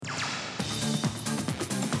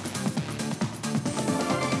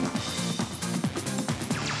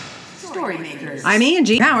Storymakers. I'm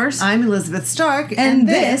Angie Powers. I'm Elizabeth Stark. And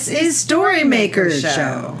this is Storymakers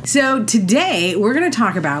Show. So today we're going to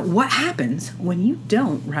talk about what happens when you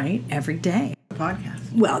don't write every day.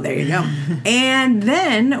 Podcast. Well, there you go. And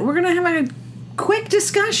then we're going to have a quick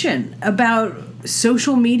discussion about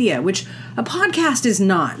social media, which a podcast is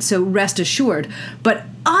not, so rest assured. But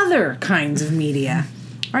other kinds of media,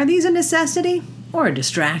 are these a necessity or a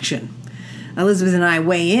distraction? Elizabeth and I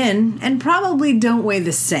weigh in and probably don't weigh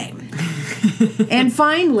the same. And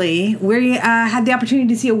finally, we had the opportunity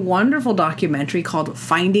to see a wonderful documentary called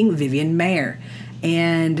Finding Vivian Maier.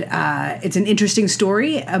 And it's an interesting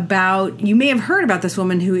story about, you may have heard about this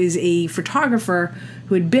woman who is a photographer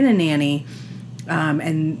who had been a nanny.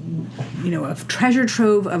 And, you know, a treasure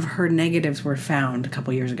trove of her negatives were found a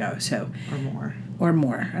couple years ago. Or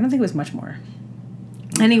more. I don't think it was much more.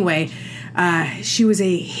 Anyway, she was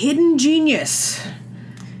a hidden genius.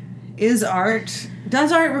 Does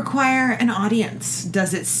art require an audience?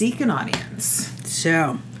 Does it seek an audience?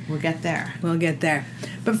 So, we'll get there.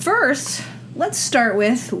 But first, let's start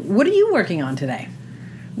with, what are you working on today?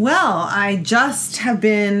 Well, I just have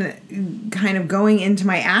been kind of going into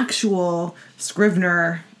my actual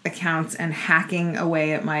Scrivener accounts and hacking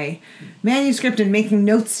away at my manuscript and making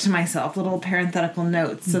notes to myself, little parenthetical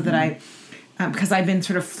notes, so that I, because I've been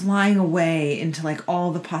sort of flying away into like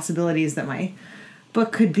all the possibilities that my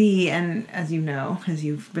book could be, and as you know, as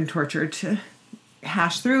you've been tortured to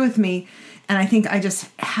hash through with me, and I think I just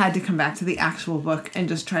had to come back to the actual book and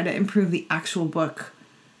just try to improve the actual book.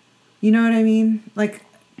 You know what I mean? Like,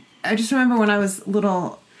 I just remember when I was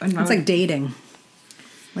little. It's like dating.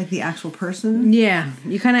 Like the actual person? Yeah.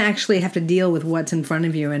 You kind of actually have to deal with what's in front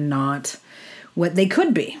of you and not what they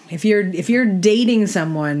could be. If you're dating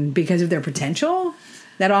someone because of their potential,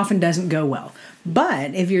 that often doesn't go well.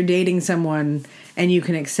 But if you're dating someone and you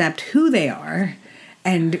can accept who they are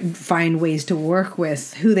and find ways to work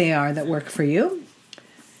with who they are that work for you.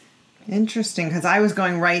 Interesting, because I was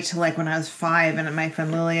going right to like when I was 5 and my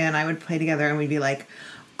friend Lilia and I would play together and we'd be like,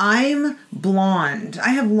 I'm blonde. I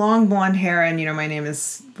have long blonde hair and, you know, my name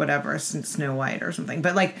is whatever, Snow White or something.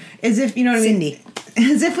 But like, as if, you know what I mean?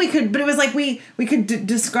 Cindy. As if we could, but it was like we could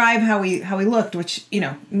describe how we looked, which, you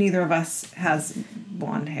know, neither of us has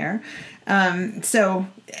blonde hair. So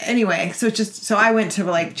anyway, so I went to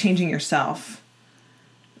like changing yourself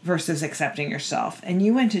versus accepting yourself. And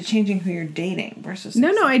you went to changing who you're dating versus...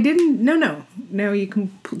 No, I didn't. No, you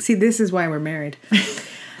can... See, this is why we're married.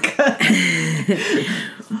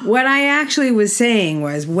 What I actually was saying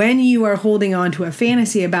was, when you are holding on to a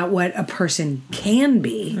fantasy about what a person can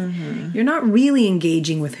be, you're not really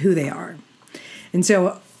engaging with who they are. And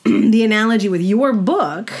so the analogy with your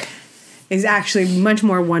book is actually much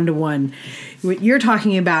more one-to-one. What you're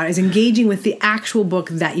talking about is engaging with the actual book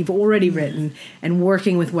that you've already written and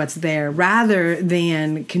working with what's there rather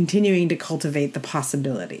than continuing to cultivate the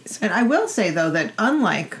possibilities. And I will say, though, that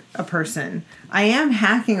unlike a person, I am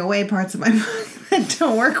hacking away parts of my book that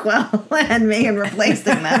don't work well and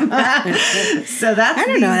replacing them. So that's... I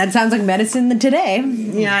don't know. That sounds like medicine today.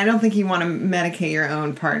 Yeah, I don't think you want to medicate your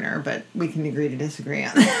own partner, but we can agree to disagree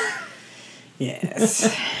on that.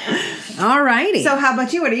 Yes. All righty. So how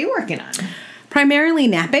about you? What are you working on? Primarily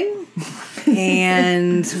napping.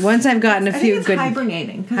 And once I've gotten a few good...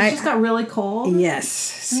 hibernating. Because it just got really cold. Yes.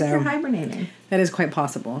 So you're hibernating. That is quite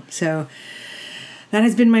possible. So that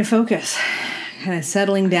has been my focus. Kind of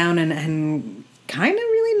settling down and kind of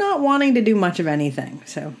really not wanting to do much of anything.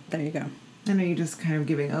 So there you go. And are you just kind of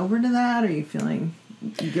giving over to that? Are you feeling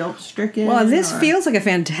guilt-stricken? Well, this feels like a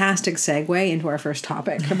fantastic segue into our first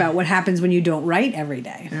topic about what happens when you don't write every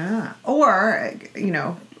day. Yeah. Or, you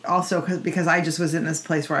know, also because I just was in this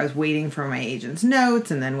place where I was waiting for my agent's notes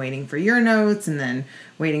and then waiting for your notes and then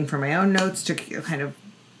waiting for my own notes to kind of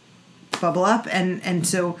bubble up. And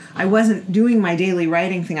so I wasn't doing my daily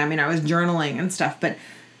writing thing. I mean, I was journaling and stuff, but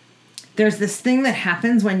there's this thing that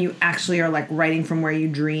happens when you actually are like writing from where you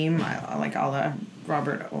dream, like a la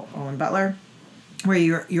Robert Owen Butler, where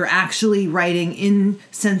you're actually writing in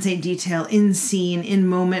sensate detail, in scene, in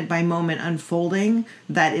moment by moment unfolding.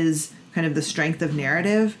 That is kind of the strength of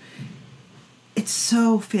narrative. It's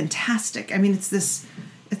so fantastic. I mean, it's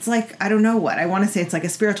like, I don't know what. I want to say it's like a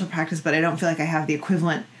spiritual practice, but I don't feel like I have the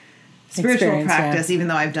equivalent spiritual practice, even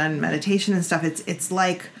though I've done meditation and stuff. It's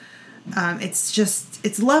like,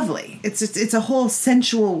 it's lovely. It's a whole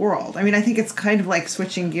sensual world. I mean, I think it's kind of like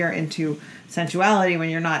switching gear into sensuality when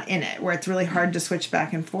you're not in it, where it's really hard to switch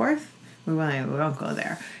back and forth. We won't go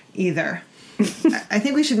there either. I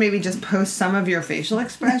think we should maybe just post some of your facial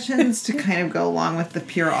expressions to kind of go along with the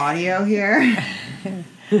pure audio here.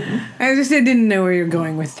 I didn't know where you're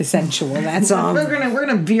going with the sensual. That's all. We're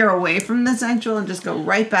gonna veer away from the sensual and just go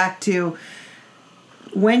right back to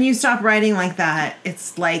when you stop writing like that.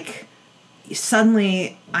 It's like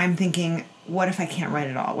suddenly I'm thinking, what if I can't write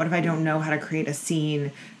at all? What if I don't know how to create a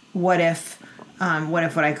scene? What if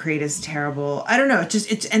what I create is terrible? I don't know.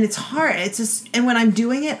 It's hard. It's just, and when I'm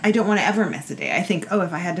doing it, I don't want to ever miss a day. I think, oh,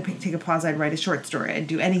 if I had to take a pause, I'd write a short story. I'd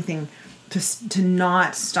do anything to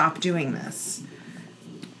not stop doing this.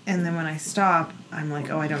 And then when I stop, I'm like,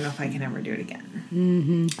 oh, I don't know if I can ever do it again.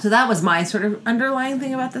 Mm-hmm. So that was my sort of underlying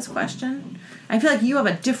thing about this question. I feel like you have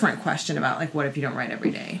a different question about, like, what if you don't write every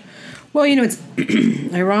day? Well, it's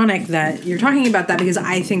ironic that you're talking about that, because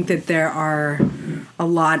I think that there are a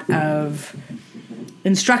lot of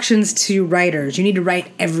instructions to writers. You need to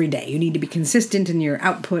write every day. You need to be consistent in your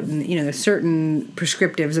output, and there's certain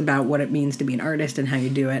prescriptives about what it means to be an artist and how you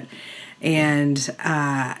do it. And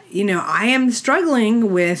I am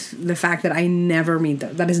struggling with the fact that I never meet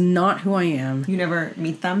those. That is not who I am. You never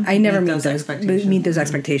meet them? I never meet those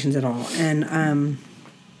expectations at all. And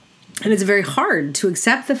it's very hard to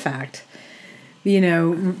accept the fact,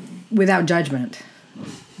 without judgment,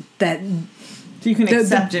 that so you can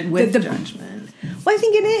accept it with judgment. Well, I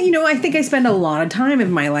think it is. I think I spend a lot of time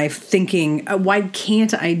in my life thinking, why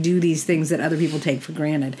can't I do these things that other people take for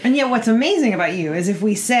granted? And yet what's amazing about you is if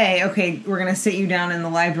we say, okay, we're going to sit you down in the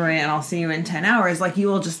library and I'll see you in 10 hours, like, you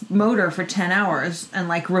will just motor for 10 hours and,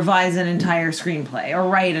 like, revise an entire screenplay or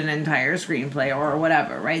write an entire screenplay or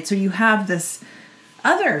whatever, right? So you have this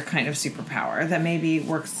other kind of superpower that maybe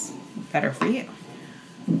works better for you.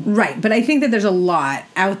 Right. But I think that there's a lot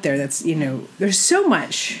out there that's, there's so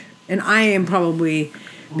much. And I am probably,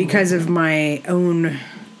 because of my own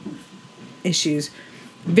issues,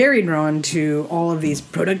 very drawn to all of these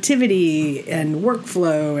productivity and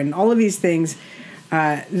workflow and all of these things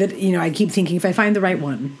that, I keep thinking if I find the right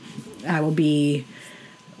one, I will be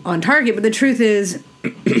on target. But the truth is,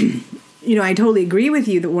 I totally agree with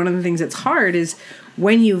you that one of the things that's hard is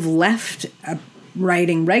when you've left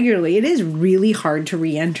writing regularly, it is really hard to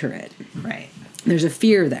re-enter it. Right. There's a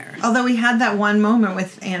fear there. Although we had that one moment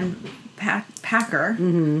with Anne Packer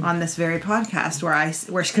on this very podcast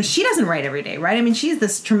because she doesn't write every day, right? I mean, she's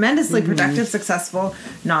this tremendously productive, successful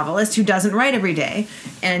novelist who doesn't write every day.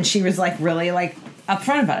 And she was like really like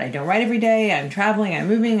upfront about it. I don't write every day. I'm traveling. I'm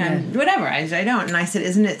moving. I'm whatever. I don't. And I said,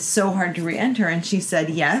 isn't it so hard to re-enter? And she said,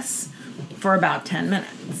 yes, for about 10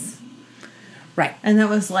 minutes. Right. And that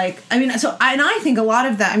was like, I think a lot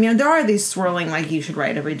of that, there are these swirling, like, you should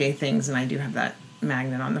write everyday things, and I do have that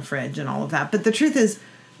magnet on the fridge and all of that. But the truth is,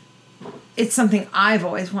 it's something I've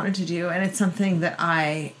always wanted to do, and it's something that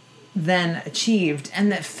I then achieved, and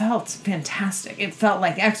that felt fantastic. It felt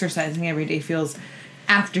like exercising every day feels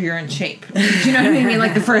after you're in shape. Do you know what I mean?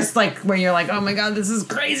 Like the first, like, where you're like, oh my God, this is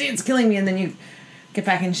crazy, it's killing me, and then you get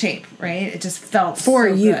back in shape, right? It just felt for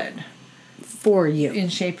so you. Good. For you. In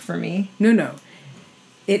shape for me? No.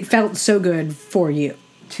 It felt so good for you.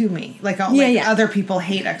 To me. Other people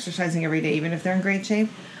hate exercising every day, even if they're in great shape.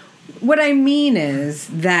 What I mean is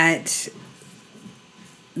that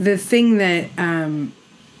the thing that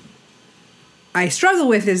I struggle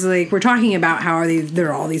with is, like, we're talking about how there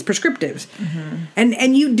are all these prescriptives. Mm-hmm.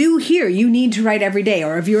 And you do hear you need to write every day.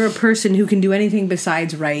 Or if you're a person who can do anything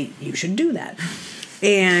besides write, you should do that.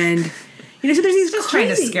 And... so there's these just crazy...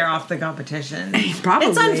 trying to scare off the competition. Probably.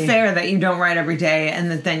 It's unfair that you don't write every day and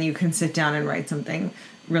that then you can sit down and write something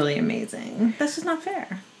really amazing. That's just not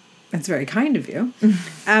fair. That's very kind of you.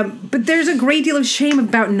 But there's a great deal of shame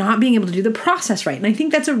about not being able to do the process right. And I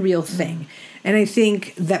think that's a real thing. And I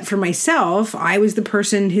think that for myself, I was the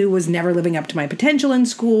person who was never living up to my potential in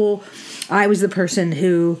school. I was the person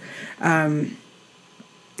who...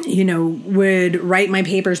 would write my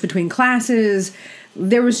papers between classes.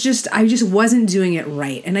 I just wasn't doing it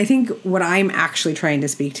right. And I think what I'm actually trying to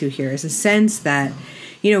speak to here is a sense that,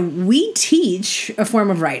 we teach a form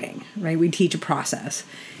of writing, right? We teach a process.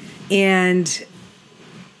 And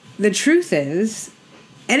the truth is,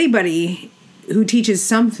 anybody who teaches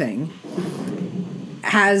something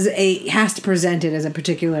has to present it as a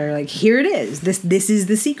particular, like, here it is. This is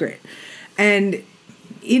the secret. And,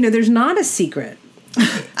 there's not a secret.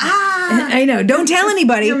 I know. Don't tell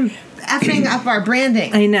anybody. You're effing up our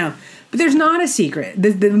branding. I know. But there's not a secret.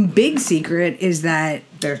 The big secret is that...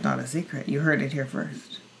 There's not a secret. You heard it here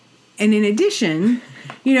first. And in addition,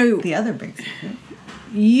 the other big secret.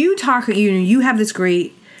 You have this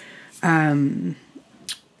great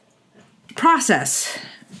process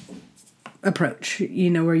approach,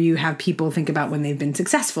 where you have people think about when they've been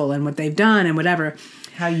successful and what they've done and whatever.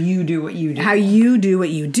 How you do what you do. How you do what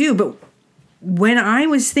you do. But when I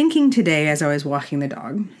was thinking today as I was walking the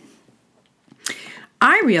dog,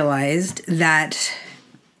 I realized that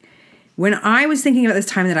when I was thinking about this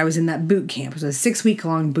time that I was in that boot camp, it was a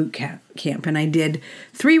 6-week-long boot camp, and I did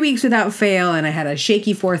 3 weeks without fail, and I had a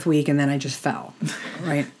shaky 4th week, and then I just fell,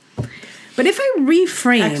 right? But if I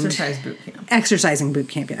reframed... Exercising boot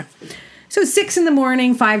camp, yeah. So 6 in the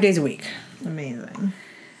morning, 5 days a week. Amazing.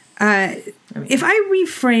 If I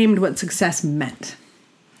reframed what success meant,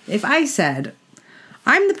 if I said,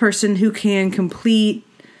 I'm the person who can complete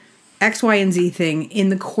X, Y, and Z thing in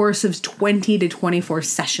the course of 20 to 24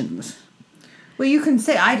 sessions. Well, you can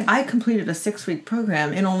say, I completed a 6-week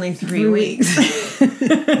program in only 3 weeks.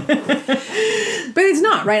 But it's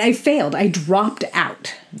not, right? I failed. I dropped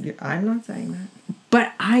out. I'm not saying that.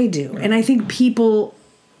 But I do. And I think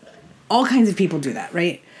all kinds of people do that,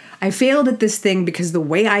 right? I failed at this thing because the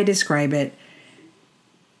way I describe it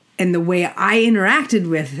and the way I interacted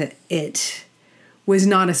with it was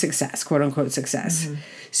not a success, quote unquote success. Mm-hmm.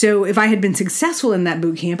 So if I had been successful in that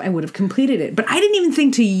boot camp, I would have completed it. But I didn't even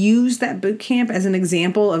think to use that boot camp as an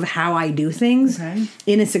example of how I do things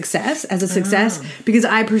in a success, because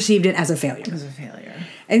I perceived it as a failure. As a failure.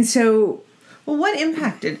 And so... Well, what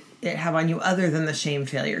impact did it have on you other than the shame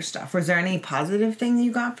failure stuff? Was there any positive thing that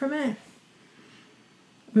you got from it?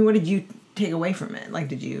 I mean, what did you take away from it? Like,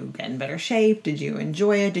 did you get in better shape? Did you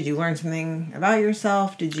enjoy it? Did you learn something about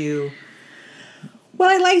yourself? Did you... Well,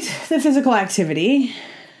 I liked the physical activity.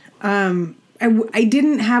 I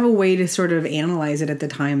didn't have a way to sort of analyze it at the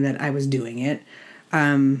time that I was doing it.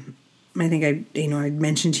 I think I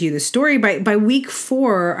mentioned to you the story. By week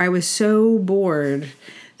 4, I was so bored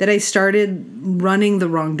that I started running the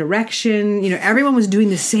wrong direction. Everyone was doing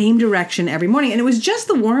the same direction every morning, and it was just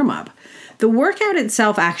the warm-up. The workout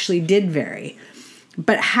itself actually did vary,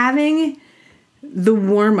 but having the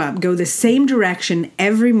warm-up go the same direction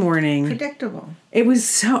every morning... Predictable. It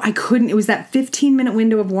was it was that 15-minute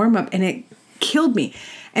window of warm-up, and it killed me.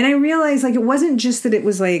 And I realized, it wasn't just that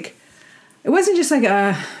this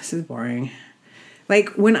is boring. Like,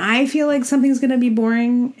 when I feel like something's going to be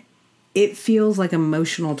boring, it feels like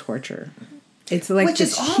emotional torture. It's like Which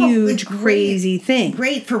this is huge, crazy thing.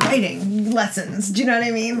 Great for writing lessons. Do you know what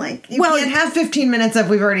I mean? Like, you can't have 15 minutes of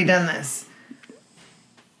we've already done this.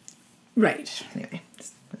 Right. Anyway,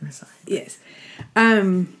 just an aside. Yes.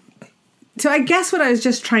 So I guess what I was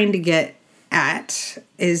just trying to get at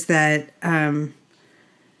is that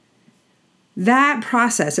that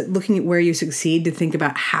process at looking at where you succeed to think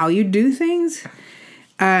about how you do things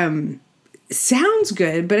sounds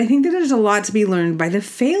good, but I think that there's a lot to be learned by the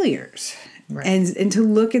failures. Right. And to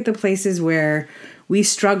look at the places where we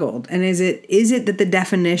struggled. And is it that the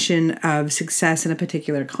definition of success in a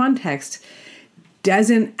particular context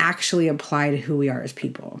doesn't actually apply to who we are as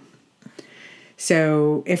people?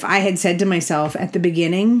 So if I had said to myself at the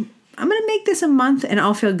beginning, I'm going to make this a month and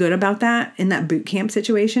I'll feel good about that in that boot camp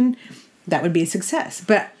situation, that would be a success.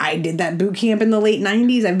 But I did that boot camp in the late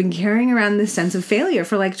 90s. I've been carrying around this sense of failure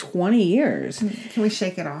for 20 years. Can we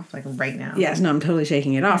shake it off right now? Yes, no, I'm totally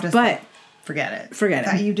shaking it off. But forget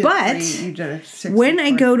it. You did a 6 when I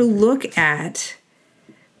go to look at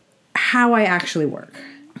how I actually work,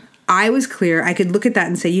 I was clear. I could look at that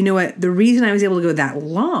and say, you know what? The reason I was able to go that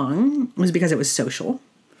long was because it was social.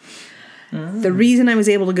 Mm. The reason I was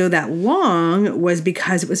able to go that long was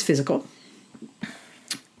because it was physical.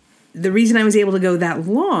 The reason I was able to go that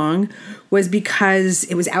long was because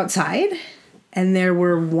it was outside and there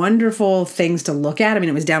were wonderful things to look at. I mean,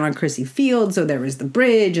 it was down on Crissy Field, so there was the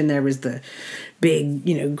bridge and there was the big,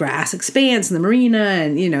 grass expanse and the marina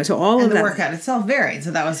and, so all of that. And the workout itself varied,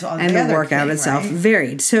 so that was all the other And the workout thing, itself right?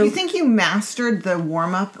 varied. So do you think you mastered the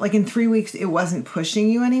warm-up? Like, in 3 weeks, it wasn't pushing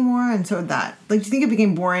you anymore, and so that... do you think it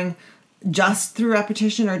became boring just through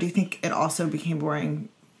repetition, or do you think it also became boring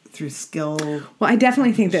through skill? Well, I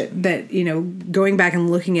definitely think that going back and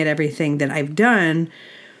looking at everything that I've done,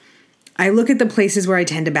 I look at the places where I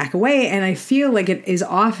tend to back away, and I feel like it is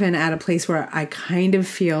often at a place where I kind of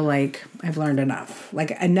feel like I've learned enough.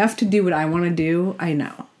 Like, enough to do what I want to do, I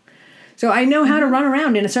know. So I know how to run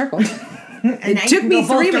around in a circle. It took me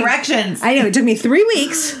 3 directions. I know, it took me 3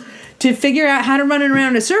 weeks to figure out how to run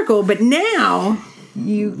around in a circle, but now...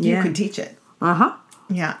 You could teach it. Uh-huh.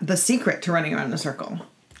 Yeah, the secret to running around in a circle.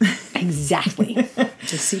 Exactly.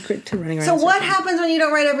 The secret to running around in a circle. So what happens when you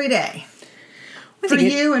don't write every day? For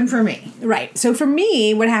you and for me. Right. So for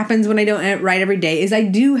me, what happens when I don't write every day is I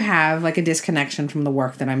do have a disconnection from the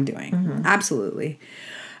work that I'm doing. Mm-hmm. Absolutely.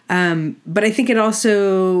 But I think it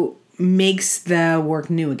also makes the work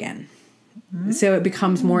new again. Mm-hmm. So it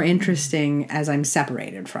becomes more interesting as I'm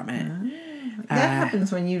separated from it. That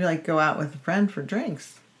happens when you go out with a friend for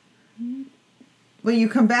drinks. Well, you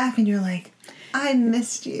come back and you're like, I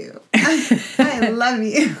missed you. I love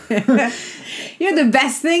you. You're the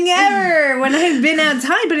best thing ever when I've been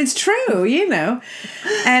outside, but it's true,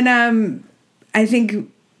 And I think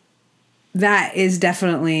that is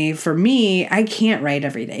definitely, for me, I can't write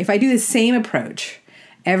every day. If I do the same approach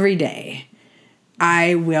every day,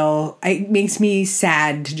 it makes me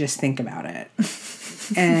sad to just think about it.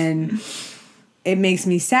 And it makes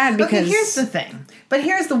me sad because... Okay, here's the thing. But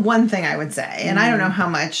here's the one thing I would say, and I don't know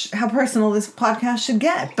how personal this podcast should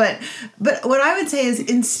get, but what I would say is,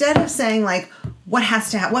 instead of saying like, what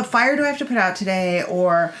fire do I have to put out today,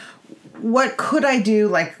 or what could I do,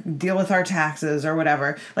 like deal with our taxes or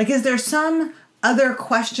whatever, like, is there some other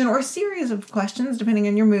question or series of questions, depending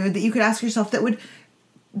on your mood, that you could ask yourself that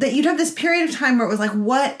you'd have this period of time where it was like,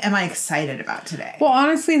 what am I excited about today? Well,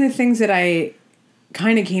 honestly, the things that I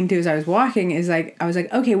kind of came to as I was walking is like, I was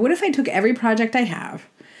like, okay, what if I took every project I have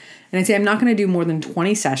and I say, I'm not going to do more than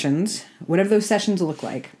 20 sessions, whatever those sessions look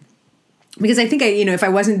like. Because I think if I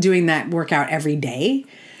wasn't doing that workout every day,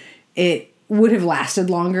 it would have lasted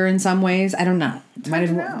longer in some ways. I don't know. It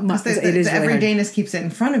is the everydayness keeps it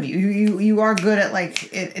in front of you. You are good at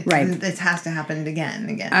like it. Right. It has to happen again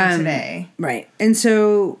today. Right. And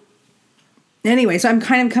so anyway, so I'm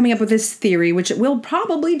kind of coming up with this theory, which will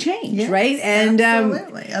probably change, yes, right? And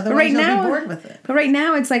absolutely. Otherwise, you'll be bored with it. But right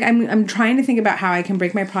now, it's like I'm trying to think about how I can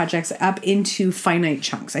break my projects up into finite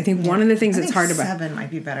chunks. I think one of the things that's hard about 7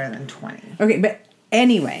 might be better than 20. Okay, but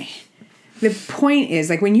anyway, the point is,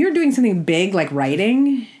 like, when you're doing something big like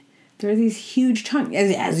writing, there are these huge chunks.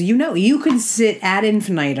 As you know, you could sit ad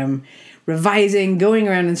infinitum, revising, going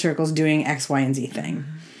around in circles, doing X, Y, and Z thing.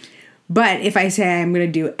 Mm-hmm. But if I say I'm going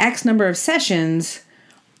to do X number of sessions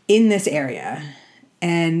in this area,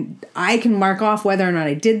 and I can mark off whether or not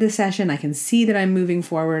I did the session, I can see that I'm moving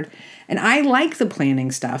forward, and I like the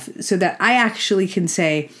planning stuff so that I actually can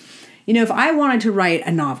say, if I wanted to write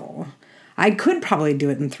a novel, I could probably do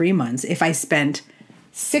it in 3 months if I spent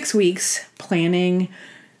 6 weeks planning,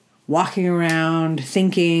 walking around,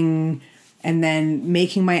 thinking, and then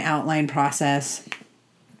making my outline process,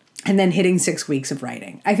 and then hitting 6 weeks of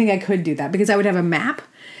writing. I think I could do that because I would have a map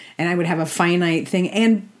and I would have a finite thing.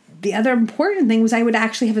 And the other important thing was I would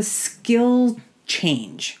actually have a skill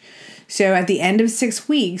change. So at the end of 6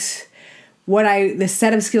 weeks, the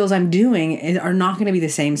set of skills I'm doing are not going to be the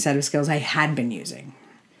same set of skills I had been using.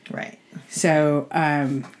 Right. So,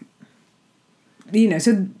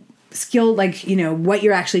 so skill, like, what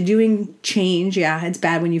you're actually doing change. Yeah, it's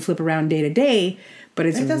bad when you flip around day to day, but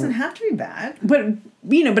it doesn't have to be bad. But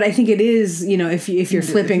but I think it is, if you're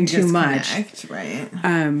flipping too much. Right.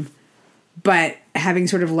 But having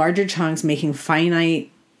sort of larger chunks, making finite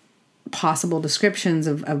possible descriptions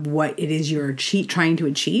of what it is you're trying to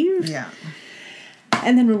achieve. Yeah.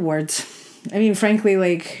 And then rewards. I mean, frankly,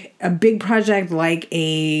 like a big project like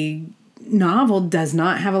a novel does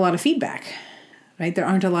not have a lot of feedback, right? There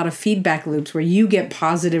aren't a lot of feedback loops where you get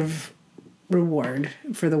positive reward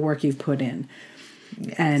for the work you've put in.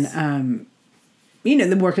 Yes. And,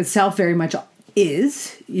 the work itself very much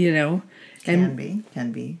is, Can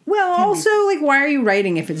be. Well, also, like, why are you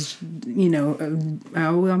writing if it's,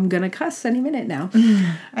 I'm going to cuss any minute now.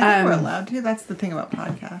 I think we're allowed to. That's the thing about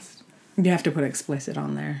podcasts. You have to put explicit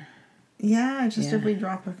on there. Yeah, if we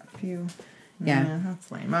drop a few. Yeah,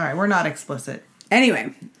 that's lame. All right, we're not explicit.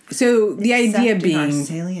 Anyway, so the idea being... our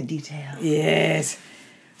salient detail. Yes.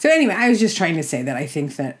 So anyway, I was just trying to say that I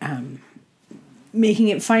think that making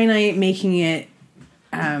it finite, making it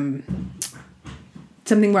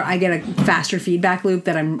something where I get a faster feedback loop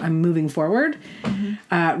that I'm moving forward,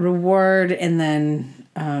 reward, and then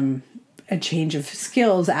a change of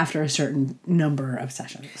skills after a certain number of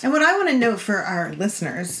sessions. And what I want to note for our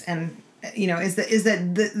listeners, and is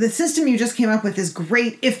that the system you just came up with is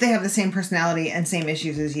great if they have the same personality and same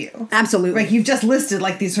issues as you. Absolutely. Right. You've just listed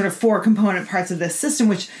like these sort of 4 component parts of this system,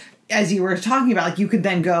 which, as you were talking about, like you could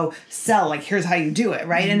then go sell, like, here's how you do it,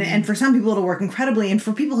 right? Mm-hmm. And for some people it'll work incredibly, and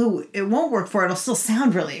for people who it won't work for, it'll still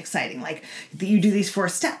sound really exciting. Like, you do these 4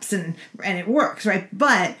 steps and it works, right?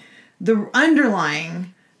 But the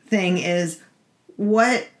underlying thing is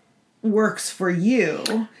what works for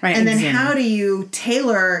you, right? And then how do you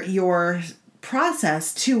tailor your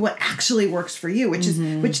process to what actually works for you,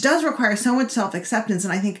 which does require so much self-acceptance.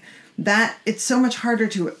 And I think that it's so much harder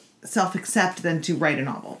to self-accept than to write a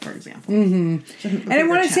novel, for example. And I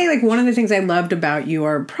want to say, like, one of the things I loved about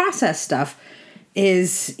your process stuff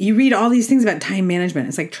is you read all these things about time management.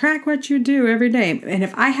 It's like, track what you do every day. And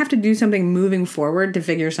if I have to do something moving forward to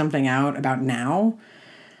figure something out about now,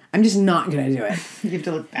 I'm just not going to do it. You have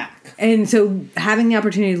to look back. And so having the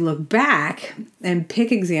opportunity to look back and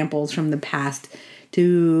pick examples from the past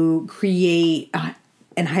to create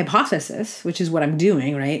an hypothesis, which is what I'm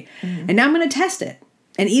doing, right? Mm-hmm. And now I'm going to test it.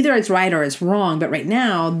 And either it's right or it's wrong. But right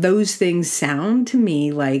now, those things sound to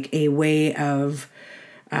me like a way of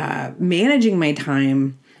managing my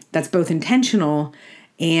time that's both intentional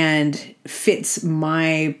and fits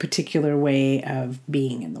my particular way of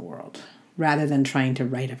being in the world, rather than trying to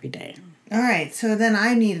write every day. All right, so then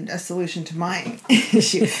I needed a solution to my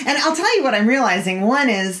issue. And I'll tell you what I'm realizing. One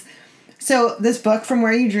is, so this book, From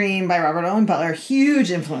Where You Dream by Robert Owen Butler,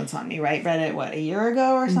 huge influence on me, right? Read it, a year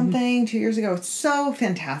ago or something, 2 years ago. It's so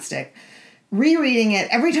fantastic. Rereading it,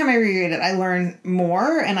 every time I reread it, I learn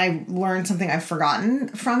more, and I learn something I've forgotten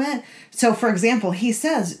from it. So, for example, he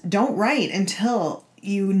says, don't write until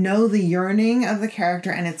you know the yearning of the character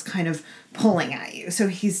and it's kind of pulling at you. So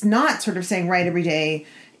he's not sort of saying write every day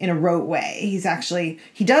in a rote way. He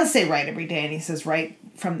does say write every day, and he says write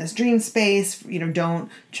from this dream space, don't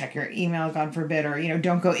check your email, God forbid, or,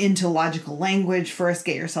 don't go into logical language first,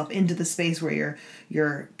 get yourself into the space where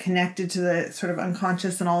you're connected to the sort of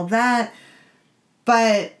unconscious and all of that.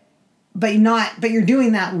 But you're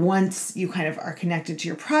doing that once you kind of are connected to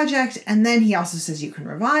your project. And then he also says you can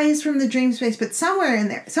revise from the dream space, but somewhere in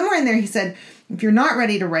there, he said, if you're not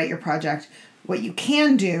ready to write your project, what you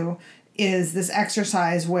can do is this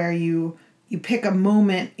exercise where you pick a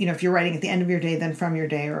moment, if you're writing at the end of your day, then from your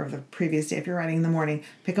day, or the previous day, if you're writing in the morning,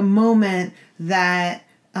 pick a moment that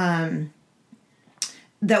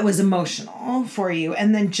was emotional for you,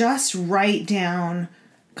 and then just write down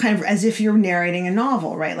kind of as if you're narrating a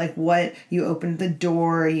novel, right? Like what you opened the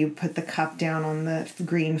door, you put the cup down on the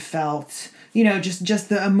green felt, just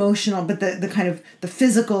the emotional, but the kind of the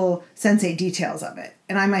physical sensate details of it.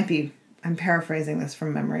 And I'm paraphrasing this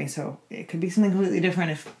from memory, so it could be something completely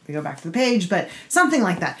different if we go back to the page, but something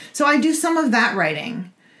like that. So I do some of that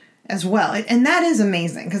writing as well. And that is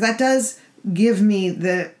amazing, because that does give me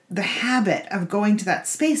the habit of going to that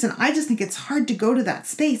space. And I just think it's hard to go to that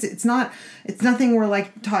space. It's nothing we're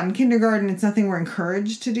like taught in kindergarten. It's nothing we're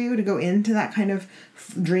encouraged to do, to go into that kind of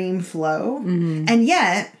dream flow. Mm-hmm. And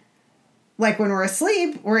yet, like when we're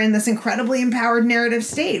asleep, we're in this incredibly empowered narrative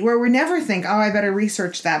state where we never think, oh, I better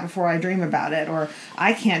research that before I dream about it, or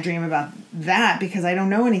I can't dream about that because I don't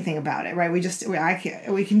know anything about it, right? We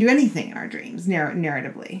can do anything in our dreams,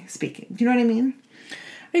 narratively speaking. Do you know what I mean?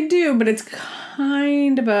 I do, but it's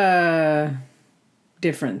kind of a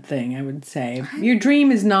different thing, I would say. Your dream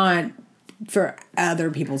is not for other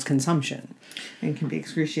people's consumption. It can be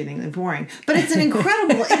excruciatingly boring. But it is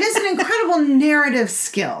an incredible narrative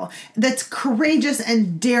skill that's courageous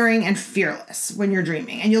and daring and fearless when you're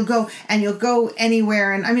dreaming. And you'll go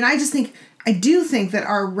anywhere. And I do think that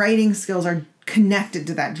our writing skills are connected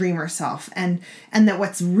to that dreamer self. And that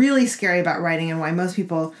what's really scary about writing, and why most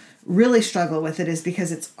people really struggle with it, is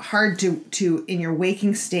because it's hard to in your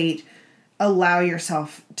waking state allow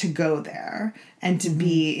yourself to go there and to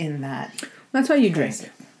be in that. That's why you drink.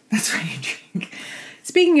 That's why you drink.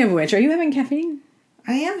 Speaking of which, are you having caffeine?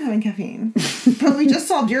 I am having caffeine. But we just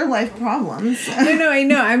solved your life problems. No, I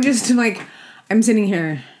know. I'm sitting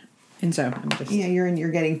here, and so I'm just... Yeah,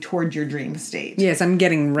 you're getting towards your dream state. Yes, I'm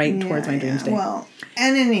getting right towards my dream state. Well,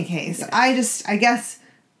 in any case, I guess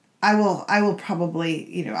I will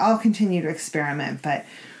probably, I'll continue to experiment, but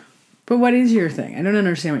what is your thing? I don't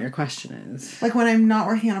understand what your question is. Like when I'm not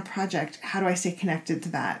working on a project, how do I stay connected to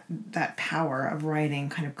that power of writing,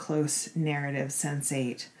 kind of close narrative,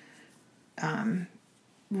 sensate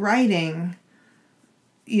writing,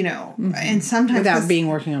 and sometimes... Without being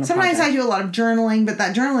working on a project. Sometimes I do a lot of journaling, but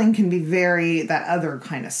that journaling can be that other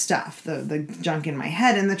kind of stuff, the junk in my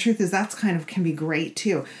head. And the truth is that's can be great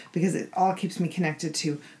too, because it all keeps me connected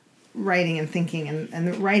to writing and thinking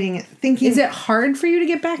and writing and thinking. Is it hard for you to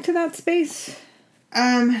get back to that space?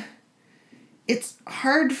 It's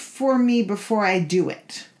hard for me before I do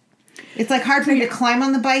it. It's like hard for me to climb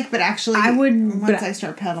on the bike, but actually once I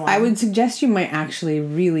start pedaling. I would suggest you might actually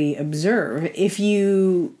really observe if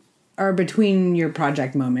you are between your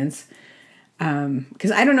project moments.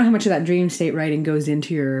 Because I don't know how much of that dream state writing goes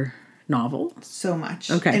into your novel. So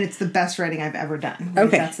much. Okay. And it's the best writing I've ever done.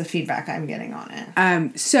 Okay. That's the feedback I'm getting on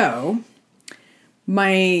it. So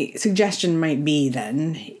my suggestion might be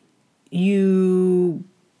then you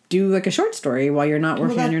do like a short story while you're not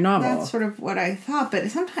working on your novel. That's sort of what I thought, but I'm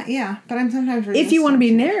sometimes if you want to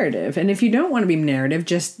be narrative, and if you don't want to be narrative,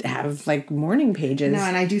 just have like morning pages. No,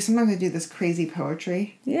 and sometimes I do this crazy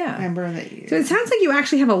poetry. Yeah. Remember that So it sounds like you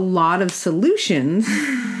actually have a lot of solutions.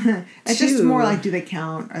 It's just more like, do they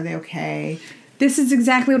count? Are they okay? This is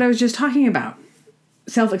exactly what I was just talking about.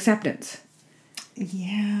 Self-acceptance.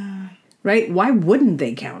 Yeah. Right? Why wouldn't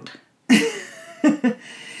they count?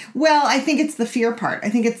 Well, I think it's the fear part. I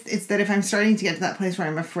think it's that if I'm starting to get to that place where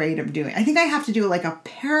I'm afraid of doing, I think I have to do like a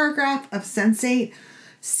paragraph of sensate,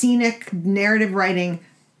 scenic narrative writing,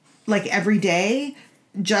 like every day,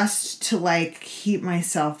 just to like keep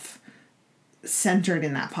myself centered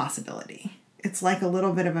in that possibility. It's like a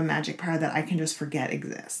little bit of a magic power that I can just forget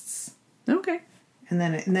exists. Okay. And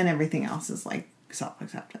then everything else is like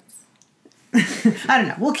self-acceptance. I don't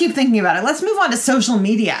know. We'll keep thinking about it. Let's move on to social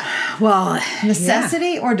media. Well,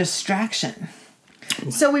 Necessity or distraction?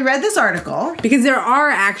 So we read this article. Because there are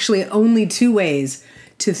actually only two ways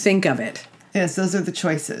to think of it. Yes, those are the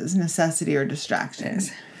choices, necessity or distraction.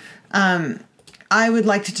 Yes. I would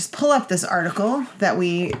like to just pull up this article that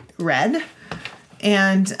we read,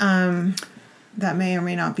 and that may or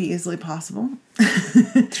may not be easily possible.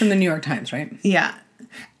 It's from the New York Times, right? Yeah.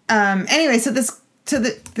 Anyway, so this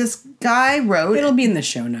guy wrote... It'll be in the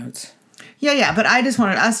show notes. Yeah, but I just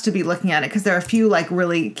wanted us to be looking at it because there are a few like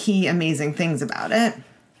really key, amazing things about it.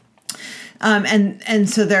 And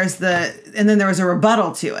so and then there was a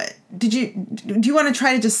rebuttal to it. Do you want to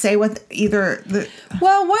try to just say what either the...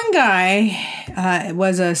 Well, one guy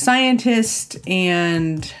was a scientist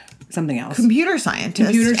and something else. Computer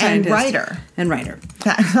scientist and writer.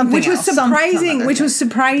 Which was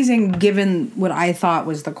surprising given what I thought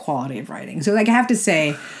was the quality of writing. So like I have to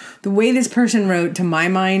say, the way this person wrote, to my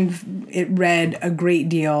mind, it read a great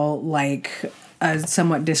deal like a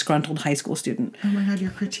somewhat disgruntled high school student. Oh my God,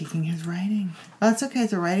 you're critiquing his writing. Oh, that's okay.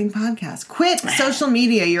 It's a writing podcast. Quit social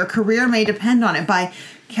media. Your career may depend on it, by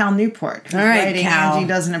Cal Newport. All right, writing Cal. Angie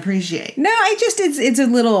doesn't appreciate. No, it's a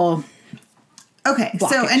little... Okay, blockish.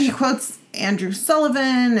 So, and he quotes Andrew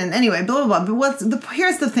Sullivan, and anyway, blah, blah, blah. But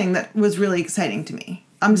here's the thing that was really exciting to me.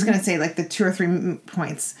 I'm just going to say like the 2 or 3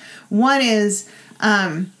 points. One is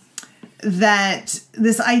that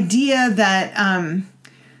this idea that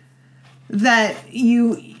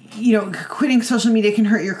you quitting social media can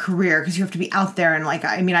hurt your career because you have to be out there. And like,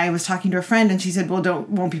 I mean, I was talking to a friend and she said, well,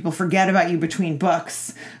 won't people forget about you between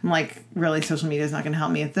books? I'm like, really, social media is not going to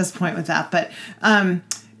help me at this point with that. But,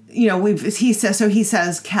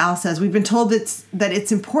 Cal says, we've been told that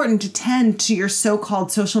it's important to tend to your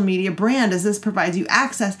so-called social media brand, as this provides you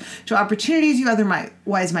access to opportunities you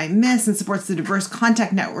otherwise might miss and supports the diverse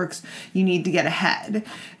contact networks you need to get ahead.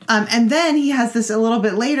 And then he has this a little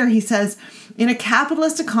bit later. He says, in a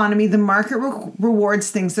capitalist economy, the market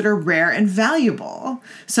rewards things that are rare and valuable.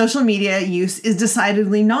 Social media use is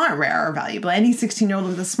decidedly not rare or valuable. Any 16-year-old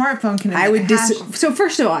with a smartphone can... So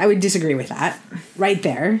first of all, I would disagree with that right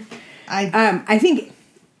there. I think,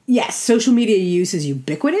 yes, social media use is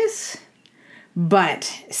ubiquitous, but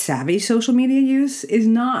savvy social media use is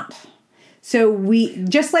not. So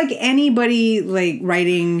just like anybody like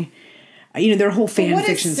writing... their whole fan fiction. What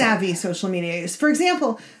is savvy social media use? For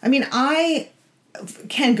example, I mean, I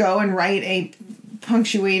can go and write a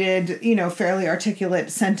punctuated, fairly articulate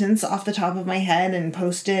sentence off the top of my head and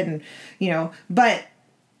post it, and but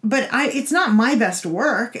it's not my best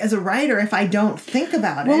work as a writer if I don't think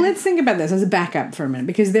about it. Well, let's think about this as a backup for a minute,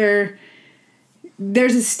 because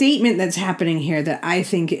there's a statement that's happening here that I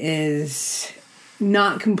think is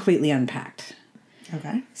not completely unpacked.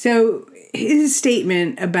 Okay. So his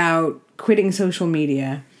statement about quitting social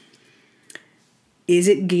media, is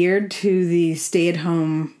it geared to the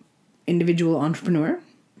stay-at-home individual entrepreneur?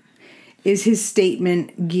 Is his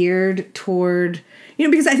statement geared toward,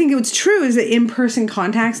 because I think what's true is that in-person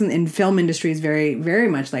contacts, and film industry is very, very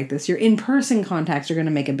much like this, your in-person contacts are going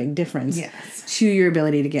to make a big difference to your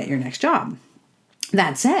ability to get your next job.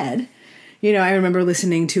 That said, I remember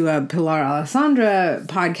listening to a Pilar Alessandra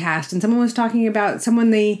podcast, and someone was talking about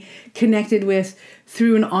someone they connected with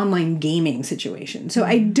through an online gaming situation. So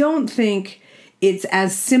I don't think it's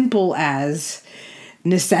as simple as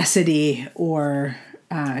necessity or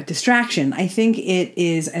distraction. I think it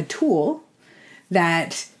is a tool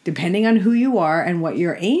that, depending on who you are and what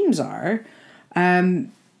your aims are,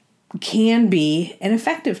 can be an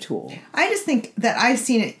effective tool. I just think that I've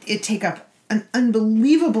seen it take up an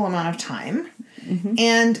unbelievable amount of time,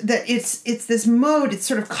 and that it's this mode, it's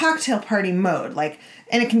sort of cocktail party mode, like,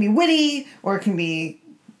 and it can be witty or it can be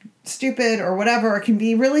stupid or whatever, or it can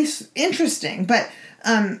be really interesting, but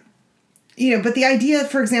but the idea,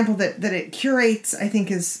 for example, that it curates, I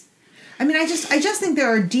think is, I mean, I just think there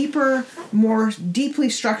are deeper, more deeply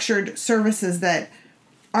structured services that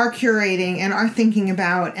are curating and are thinking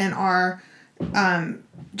about and are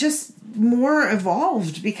just more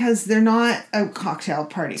evolved because they're not a cocktail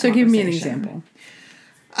party. So give me an example.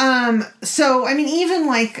 So I mean, even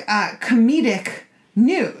like comedic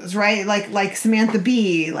news, right? Like Samantha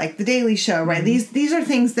Bee, like The Daily Show, right? These are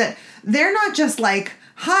things that they're not just like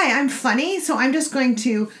hi, I'm funny, so I'm just going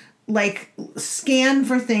to like scan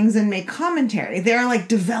for things and make commentary. They're like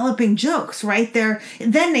developing jokes, right?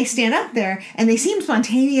 Then they stand up there and they seem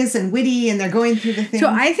spontaneous and witty and they're going through the thing. So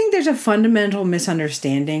I think there's a fundamental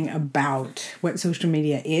misunderstanding about what social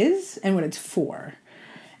media is and what it's for.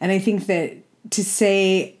 And I think that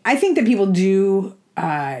I think that people do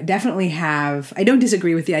definitely have, I don't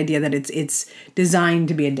disagree with the idea that it's designed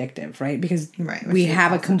to be addictive, right? Because we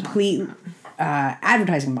have a complete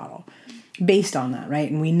advertising model based on that, right?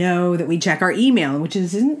 And we know that we check our email, which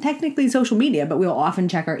isn't technically social media, but we'll often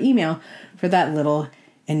check our email for that little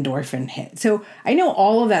endorphin hit. So I know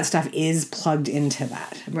all of that stuff is plugged into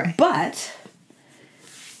that. Right. But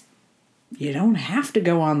you don't have to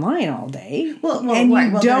go online all day.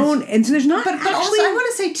 And so there's not But actually... also I want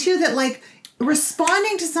to say too that like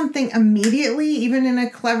responding to something immediately, even in a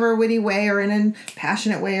clever, witty way or in a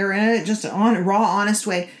passionate way or in a just raw, honest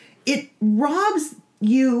way, it robs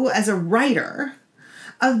you as a writer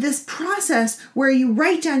of this process where you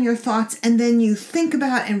write down your thoughts and then you think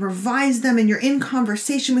about and revise them and you're in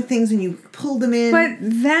conversation with things and you pull them in. But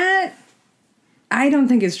that I don't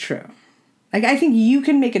think is true. Like, I think you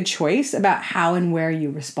can make a choice about how and where you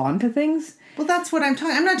respond to things. Well, that's what I'm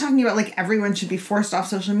not talking about like everyone should be forced off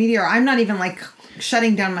social media, or I'm not even like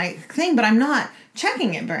shutting down my thing, but I'm not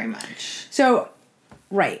checking it very much. So,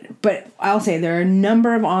 right. But I'll say there are a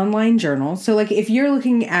number of online journals. So, like, if you're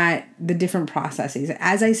looking at the different processes,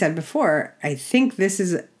 as I said before, I think this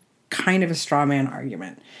is kind of a straw man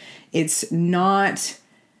argument. It's not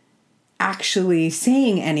actually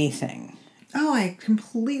saying anything. Oh, I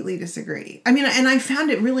completely disagree. I mean, and I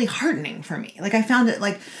found it really heartening for me. Like, I found it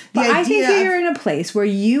like I think that you're in a place where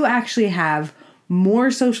you actually have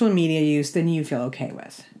more social media use than you feel okay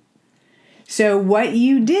with. So what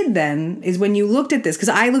you did then is when you looked at this, because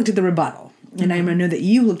I looked at the rebuttal, and I know that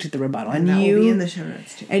you looked at the rebuttal, and that will be in the show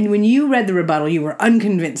notes too. And when you read the rebuttal, you were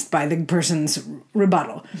unconvinced by the person's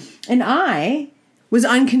rebuttal, and I was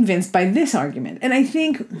unconvinced by this argument. And I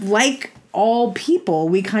think, like all people,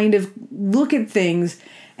 we kind of look at things,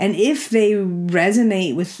 and if they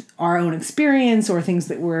resonate with our own experience or things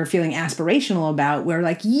that we're feeling aspirational about, we're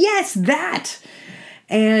like, yes, that.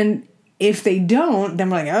 And if they don't, then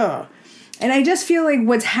we're like, oh. And I just feel like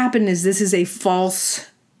what's happened is this is a false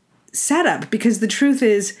setup, because the truth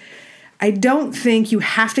is, I don't think you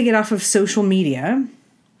have to get off of social media.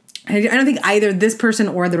 I don't think either this person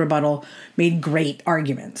or the rebuttal made great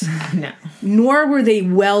arguments. No. Nor were they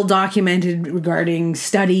well documented regarding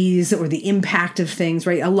studies or the impact of things,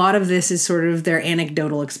 right? A lot of this is sort of their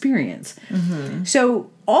anecdotal experience. Mm-hmm.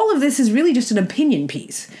 So all of this is really just an opinion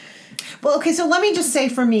piece. Well, okay, so let me just say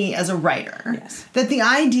for me as a writer, yes, that the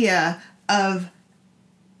idea of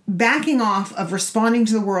backing off of responding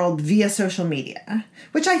to the world via social media,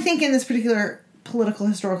 which I think in this particular political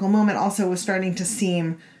historical moment also was starting to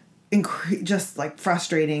seem just like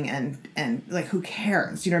frustrating and like, who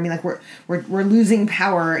cares? You know what I mean? Like we're losing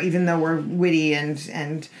power even though we're witty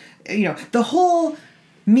and you know, the whole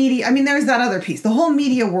media, I mean, there's that other piece. The whole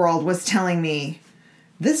media world was telling me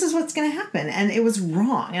this is what's going to happen, and it was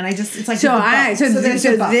wrong. And I just, it's like,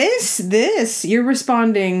 this you're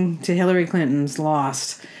responding to Hillary Clinton's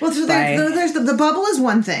lost. Well, so there's the bubble is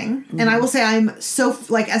one thing, and I will say I'm so,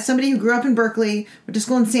 like, as somebody who grew up in Berkeley, went to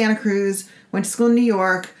school in Santa Cruz, went to school in New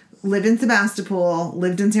York, lived in Sebastopol,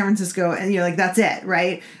 lived in San Francisco, and like, that's it,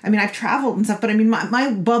 right? I mean, I've traveled and stuff, but I mean,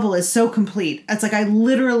 my bubble is so complete. It's like I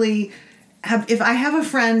literally have, if I have a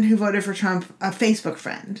friend who voted for Trump, a Facebook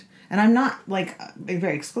friend, and I'm not, like,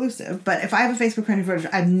 very exclusive, but if I have a Facebook friend who voted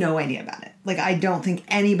for, I have no idea about it. Like, I don't think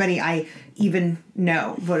anybody I even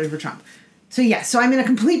know voted for Trump. So, yes, so I'm in a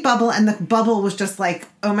complete bubble, and the bubble was just like,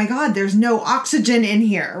 oh my God, there's no oxygen in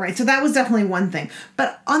here, right? So that was definitely one thing.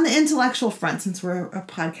 But on the intellectual front, since we're a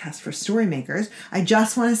podcast for story makers, I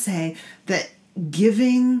just want to say that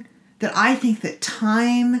that I think that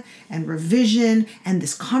time and revision and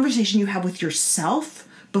this conversation you have with yourself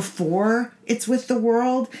before it's with the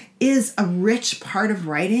world is a rich part of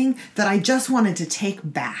writing that I just wanted to take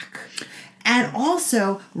back. And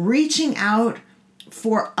also reaching out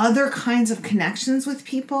for other kinds of connections with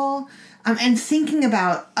people, and thinking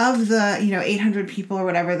about, of the 800 people or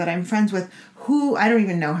whatever that I'm friends with, who, I don't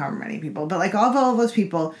even know how many people, but like all of those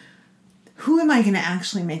people, who am I going to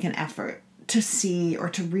actually make an effort to see or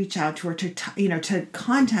to reach out to or to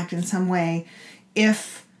contact in some way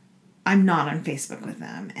if I'm not on Facebook with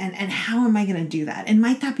them? And how am I going to do that? And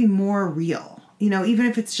might that be more real? Even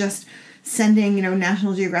if it's just sending,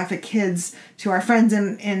 National Geographic kids to our friends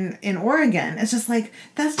in Oregon. It's just like,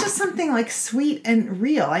 that's just something like sweet and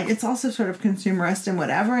real. It's also sort of consumerist and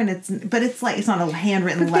whatever, but it's like, it's not a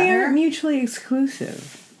handwritten letter. They are mutually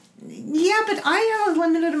exclusive. Yeah, but I have a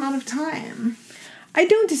limited amount of time. I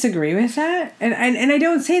don't disagree with that. And I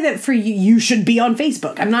don't say that for you should be on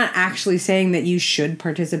Facebook. I'm not actually saying that you should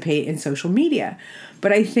participate in social media.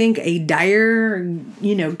 But I think a dire,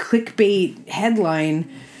 clickbait headline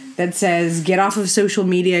that says, get off of social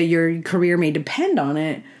media, your career may depend on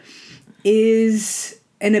it, is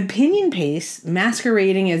an opinion piece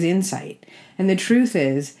masquerading as insight. And the truth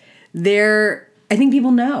is, I think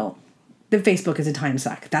people know that Facebook is a time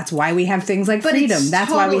suck. That's why we have things like Freedom.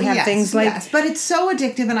 That's why we have things like... Yes, but it's so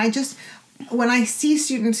addictive. And when I see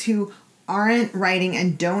students who aren't writing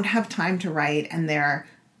and don't have time to write and they're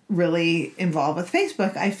really involved with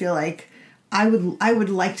Facebook, I feel like I would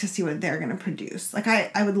like to see what they're going to produce. Like,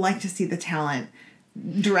 I would like to see the talent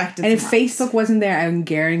directed. And if Facebook wasn't there, I can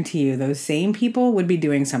guarantee you those same people would be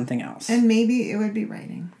doing something else. And maybe it would be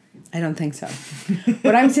writing. I don't think so.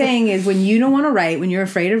 What I'm saying is when you don't want to write, when you're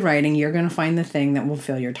afraid of writing, you're going to find the thing that will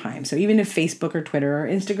fill your time. So even if Facebook or Twitter or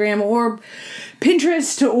Instagram or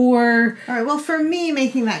Pinterest or... All right, well, for me,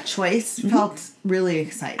 making that choice felt really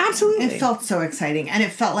exciting. Absolutely. It felt so exciting. And it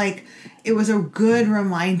felt like it was a good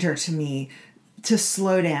reminder to me to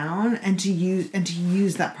slow down and to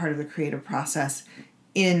use that part of the creative process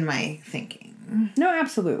in my thinking. No,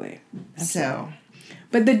 absolutely. So...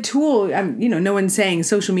 But the tool, no one's saying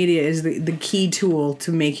social media is the key tool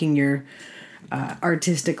to making your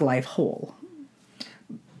artistic life whole.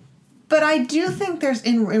 But I do think there's,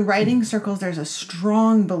 in writing circles, there's a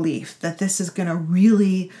strong belief that this is going to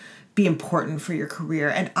really be important for your career.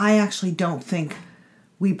 And I actually don't think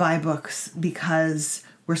we buy books because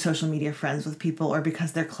we're social media friends with people or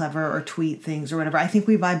because they're clever or tweet things or whatever. I think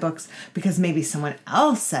we buy books because maybe someone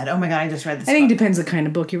else said, oh my God, I just read this book. I think it depends the kind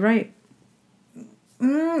of book you write.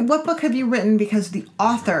 What book have you written because the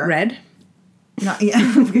author... Read?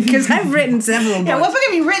 Because I've written several books. Yeah, what book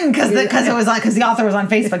have you written because the author was on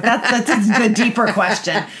Facebook? That's the deeper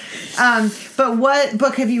question. But what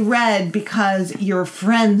book have you read because you're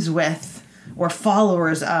friends with or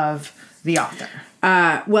followers of the author?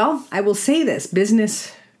 Well, I will say this: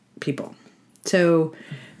 business people. So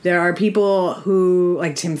there are people who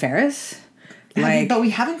like Tim Ferriss. But we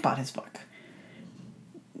haven't bought his book.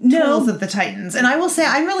 No. Tools of the Titans. And I will say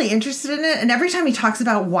I'm really interested in it. And every time he talks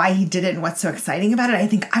about why he did it and what's so exciting about it, I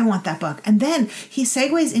think I want that book. And then he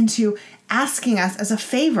segues into asking us as a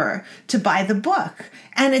favor to buy the book.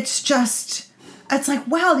 And it's like,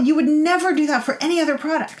 wow, you would never do that for any other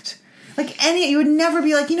product. You would never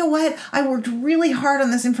be like, you know what? I worked really hard on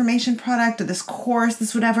this information product or this course,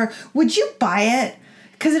 this whatever. Would you buy it?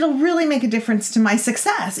 Because it'll really make a difference to my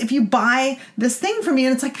success if you buy this thing from me.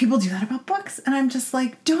 And it's like, people do that about books. And I'm just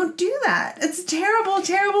like, don't do that. It's terrible,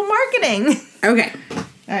 terrible marketing. Okay.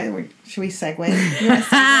 All right, should we segue?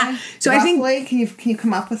 segue? So roughly? I think... Can you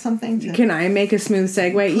come up with something? Can I make a smooth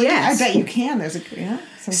segue? Yes. I bet you can.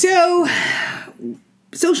 So,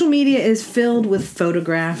 social media is filled with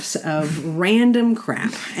photographs of random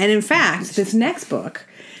crap. And in fact, this next movie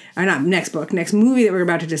that we're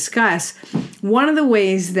about to discuss, one of the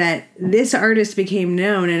ways that this artist became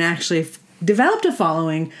known and actually developed a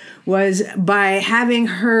following was by having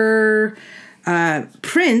her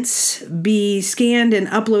prints be scanned and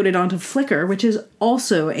uploaded onto Flickr, which is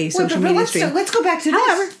also a social media stream. Let's go back to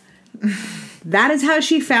However, that is how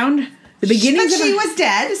she found the beginnings. But she was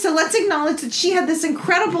dead, so let's acknowledge that she had this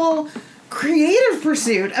incredible creative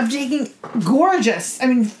pursuit of taking gorgeous. I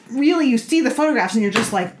mean, really, you see the photographs and you're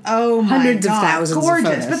just like, oh my God, hundreds of thousands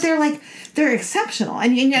gorgeous. of But they're exceptional,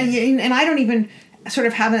 and I don't even sort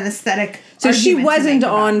of have an aesthetic. So she wasn't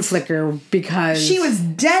on Flickr because she was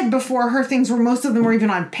dead before her things were. Most of them were even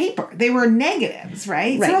on paper. They were negatives,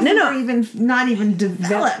 right? Right. Some of them were not even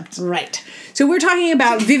developed. Right. So we're talking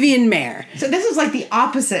about Vivian Maier. So this is like the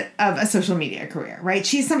opposite of a social media career, right?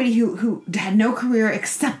 She's somebody who had no career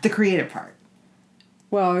except the creative part.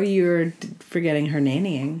 Well, you're forgetting her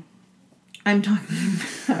nannying. I'm talking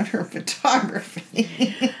about her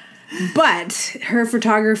photography. But her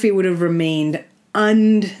photography would have remained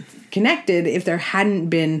unconnected if there hadn't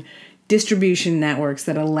been distribution networks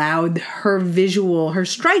that allowed her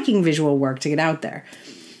striking visual work to get out there.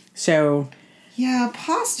 So... yeah,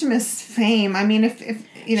 posthumous fame. I mean, if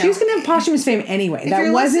you know... she was going to have posthumous fame anyway. If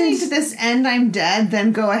you're listening to this and I'm dead,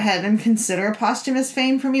 then go ahead and consider posthumous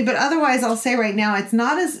fame for me. But otherwise, I'll say right now, it's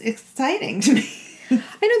not as exciting to me. I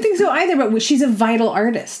don't think so either, but she's a vital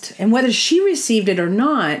artist. And whether she received it or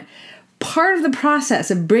not, part of the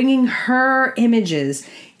process of bringing her images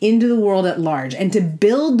into the world at large and to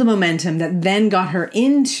build the momentum that then got her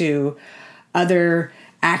into other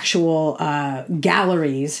actual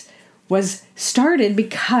galleries was started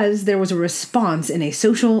because there was a response in a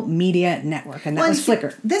social media network, and that was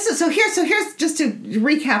Flickr. Here's just to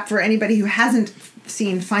recap for anybody who hasn't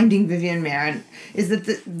seen Finding Vivian Maier, is that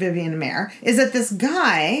this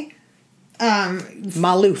guy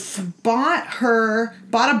Maloof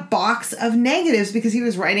bought a box of negatives because he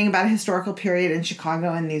was writing about a historical period in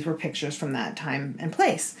Chicago, and these were pictures from that time and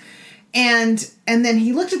place. And then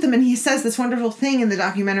he looked at them and he says this wonderful thing in the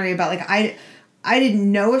documentary about like, I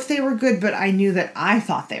didn't know if they were good, but I knew that I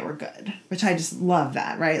thought they were good, which I just love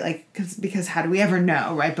that, right? Like, because how do we ever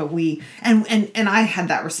know, right? But and I had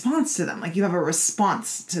that response to them. Like, you have a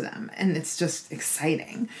response to them, and it's just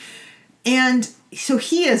exciting. And so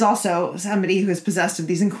he is also somebody who is possessed of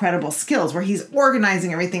these incredible skills where he's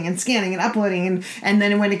organizing everything and scanning and uploading. And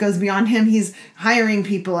then when it goes beyond him, he's hiring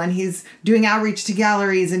people and he's doing outreach to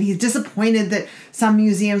galleries, and he's disappointed that some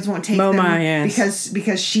museums won't take them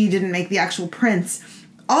because she didn't make the actual prints.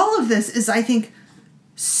 All of this is, I think,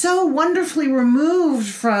 so wonderfully removed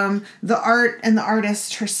from the art and the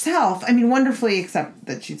artist herself. I mean, wonderfully, except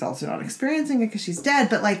that she's also not experiencing it because she's dead.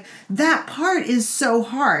 But like, that part is so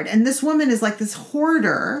hard. And this woman is like this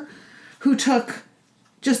hoarder who took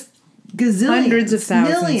just gazillions, hundreds of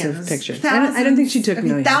thousands millions, of pictures. I don't think she took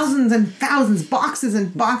millions. Thousands and thousands, boxes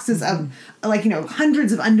and boxes of, like,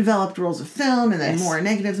 hundreds of undeveloped rolls of film, and then more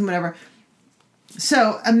negatives and whatever.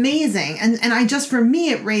 So amazing. And I just, for me,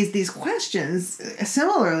 it raised these questions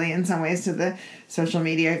similarly in some ways to the social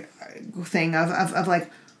media thing of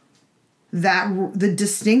like that, the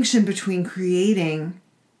distinction between creating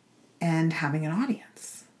and having an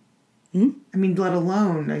audience. I mean, let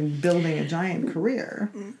alone building a giant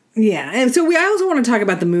career. Yeah. And so I also want to talk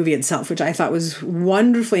about the movie itself, which I thought was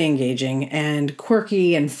wonderfully engaging and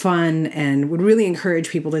quirky and fun, and would really encourage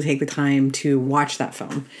people to take the time to watch that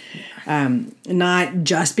film. Not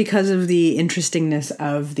just because of the interestingness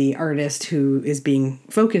of the artist who is being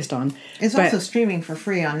focused on. It's also streaming for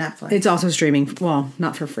free on Netflix. It's also streaming, well,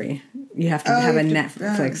 not for free. You have to have a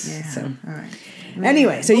Netflix. Yeah. So. All right.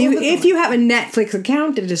 Anyway, so if you have a Netflix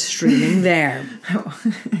account, it is streaming there.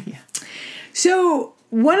 Yeah. So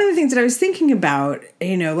one of the things that I was thinking about,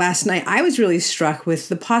 last night, I was really struck with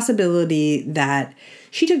the possibility that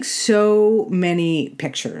she took so many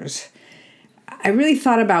pictures. I really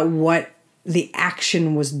thought about what the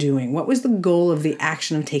action was doing. What was the goal of the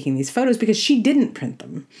action of taking these photos? Because she didn't print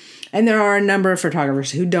them. And there are a number of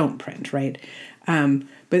photographers who don't print, right?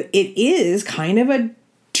 But it is kind of a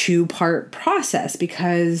two-part process,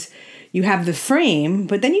 because you have the frame,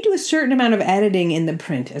 but then you do a certain amount of editing in the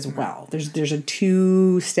print as well. There's a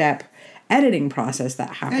two-step editing process that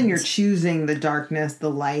happens. And you're choosing the darkness, the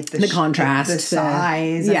light, the contrast, the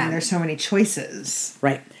size. I mean, there's so many choices.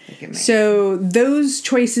 Right. So those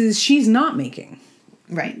choices she's not making.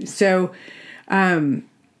 Right. So,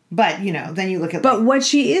 but, then you look at... But what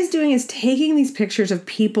she is doing is taking these pictures of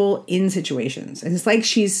people in situations. And it's like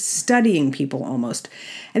she's studying people almost.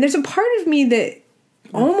 And there's a part of me that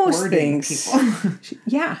almost thinks...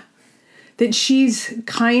 yeah. That she's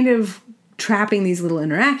kind of trapping these little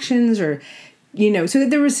interactions, or, so that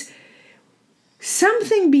there was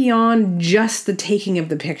something beyond just the taking of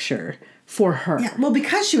the picture for her. Yeah, well,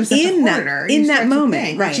 because she was such a hoarder. In that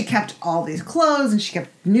moment, right. She kept all these clothes, and she kept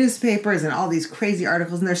newspapers and all these crazy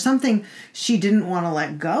articles, and there's something she didn't want to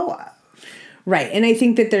let go of. Right, and I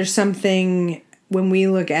think that there's something, when we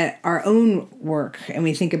look at our own work and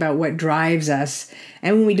we think about what drives us,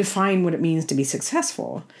 and when we define what it means to be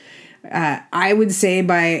successful, I would say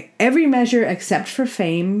by every measure except for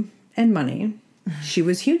fame and money, she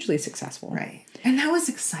was hugely successful. Right, and that was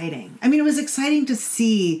exciting. I mean, it was exciting to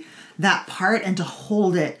see that part and to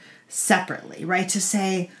hold it separately, right? To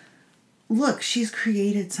say, look, she's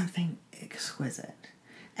created something exquisite.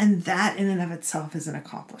 And that in and of itself is an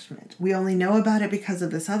accomplishment. We only know about it because of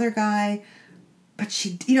this other guy. But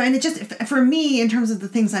she, and it just, for me, in terms of the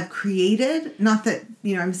things I've created, not that,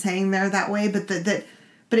 I'm saying they're that way, but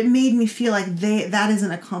but it made me feel like that is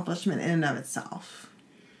an accomplishment in and of itself.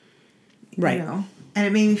 Right. And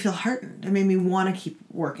it made me feel heartened. It made me want to keep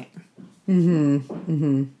working. Mm-hmm.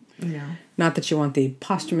 Mm-hmm. Not that you want the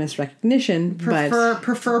posthumous recognition, but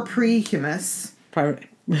prefer pre-humus.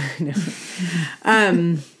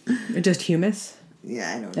 Just humus.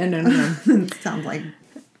 Yeah, I don't know. No. Sounds like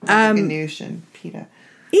Ganoush and PETA.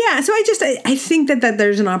 Yeah, so I think that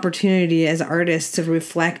there's an opportunity as artists to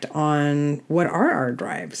reflect on what are our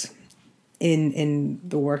drives in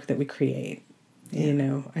the work that we create.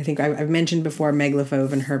 Yeah. I think I've mentioned before Meg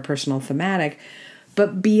Lefauve and her personal thematic,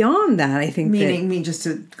 But beyond that, I think just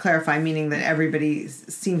to clarify, meaning that everybody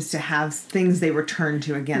seems to have things they return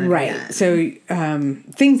to again and again. Right. So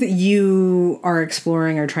things that you are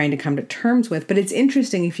exploring or trying to come to terms with. But it's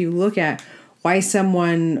interesting if you look at why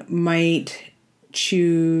someone might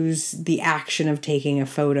choose the action of taking a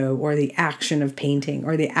photo or the action of painting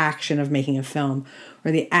or the action of making a film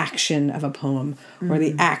or the action of a poem or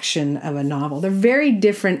the action of a novel. They're very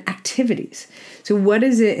different activities. So what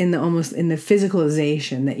is it in the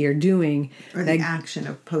physicalization that you're doing? Or the action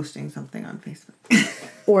of posting something on Facebook.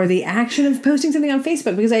 Or the action of posting something on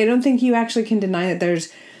Facebook, because I don't think you actually can deny that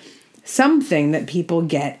there's something that people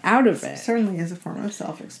get out of it. Certainly is a form of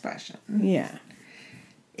self-expression. Yeah.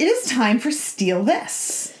 It is time for Steal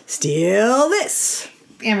This. Steal this.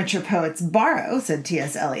 Amateur poets borrow, said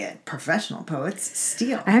T.S. Eliot. Professional poets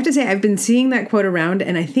steal. I have to say, I've been seeing that quote around,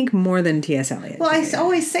 and I think more than T.S. Eliot. Well, I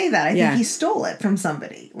always say that. I think he stole it from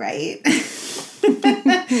somebody, right?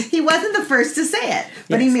 He wasn't the first to say it,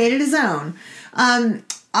 but he made it his own.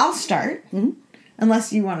 I'll start,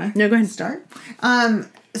 unless you want to go ahead. Start.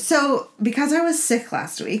 So, because I was sick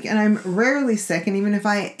last week, and I'm rarely sick, and even if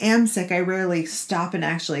I am sick, I rarely stop and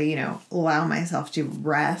actually, allow myself to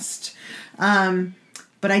rest.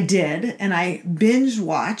 But I did, and I binge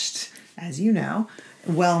watched, as you know,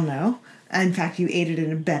 in fact, you aided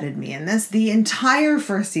and abetted me in this, the entire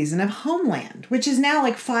first season of Homeland, which is now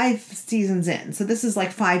like 5 seasons in. So this is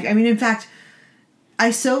like 5. I mean, in fact,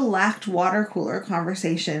 I so lacked water cooler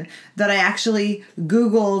conversation that I actually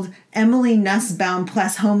Googled Emily Nussbaum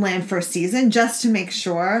plus Homeland first season just to make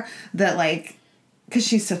sure that, because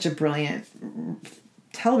she's such a brilliant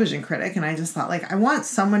television critic, and I just thought, I want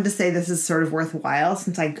someone to say this is sort of worthwhile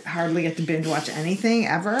since I hardly get to binge watch anything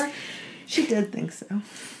ever. She did think so.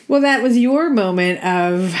 Well, that was your moment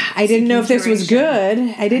of, I didn't know if this was good.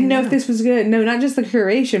 I didn't know if this was good. No, not just the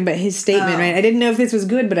curation, but his statement, right? I didn't know if this was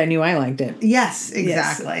good, but I knew I liked it. Yes,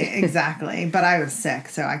 exactly. Exactly. But I was sick,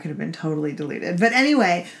 so I could have been totally deleted. But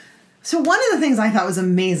anyway, so one of the things I thought was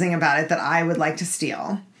amazing about it that I would like to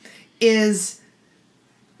steal is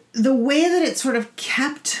the way that it sort of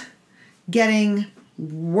kept getting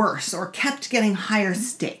worse or kept getting higher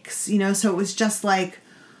stakes, so it was just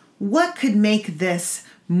what could make this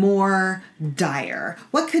more dire?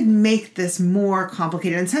 What could make this more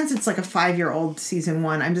complicated? And since it's like a 5-year-old season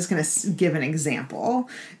 1, I'm just going to give an example.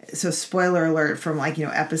 So spoiler alert from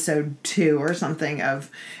episode 2 or something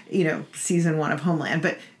of, season 1 of Homeland.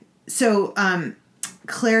 But so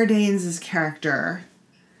Claire Danes' character,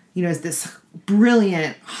 is this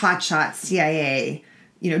brilliant hotshot CIA,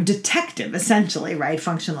 detective essentially, right?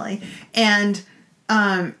 Functionally. And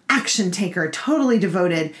action taker, totally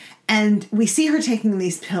devoted. And we see her taking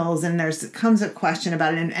these pills, and comes a question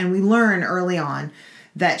about it. And we learn early on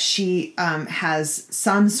that she has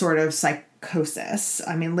some sort of psychosis.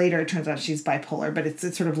 I mean, later it turns out she's bipolar, but it's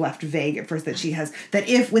sort of left vague at first that she has, that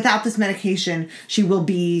if without this medication, she will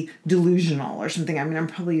be delusional or something. I mean, I'm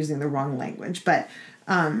probably using the wrong language, but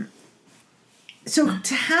so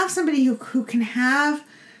to have somebody who can have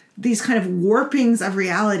these kind of warpings of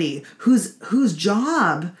reality, whose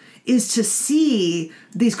job is to see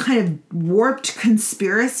these kind of warped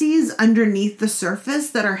conspiracies underneath the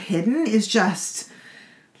surface that are hidden, is just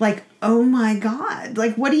oh my God,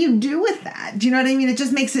 what do you do with that? Do you know what I mean? It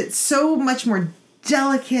just makes it so much more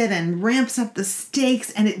delicate and ramps up the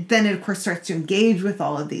stakes. And then it of course starts to engage with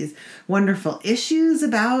all of these wonderful issues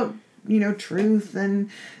about, truth and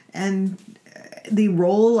the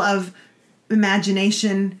role of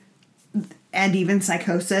imagination and even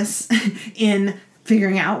psychosis in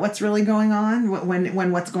figuring out what's really going on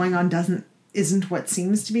when what's going on isn't what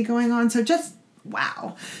seems to be going on. So just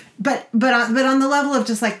wow. But on the level of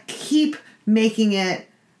just keep making it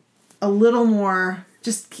a little more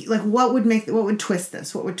just what would twist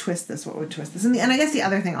this? What would twist this? What would twist this? And I guess the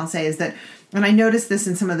other thing I'll say is that, and I noticed this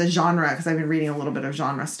in some of the genre, because I've been reading a little bit of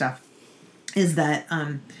genre stuff, is that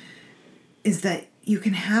you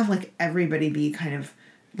can have everybody be kind of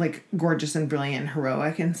gorgeous and brilliant and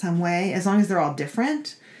heroic in some way, as long as they're all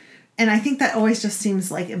different. And I think that always just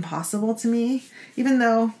seems impossible to me, even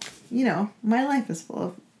though, my life is full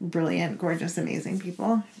of brilliant, gorgeous, amazing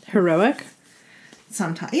people. Heroic?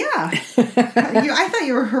 Sometimes, yeah. I thought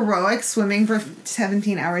you were heroic, swimming for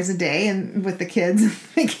 17 hours a day and with the kids and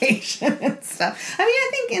vacation and stuff. I mean, I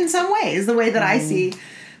think in some ways, the way that I see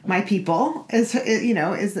my people is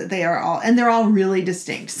that they are all, and they're all really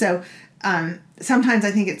distinct. So sometimes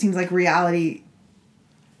I think it seems like reality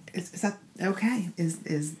is that okay? Is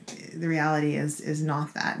the reality is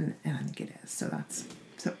not that, and I think it is.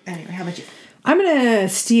 So anyway, how about you? I'm going to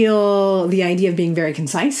steal the idea of being very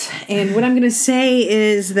concise. And what I'm going to say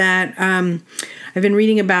is that I've been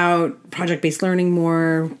reading about project-based learning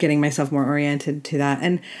more, getting myself more oriented to that.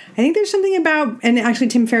 And I think there's something about, and actually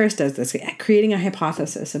Tim Ferriss does this, creating a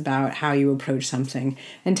hypothesis about how you approach something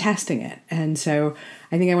and testing it. And so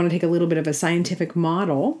I think I want to take a little bit of a scientific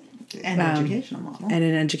model and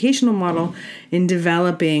an educational model in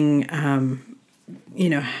developing,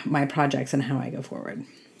 my projects and how I go forward.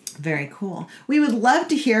 Very cool. We would love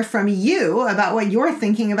to hear from you about what you're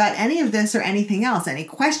thinking about any of this or anything else. Any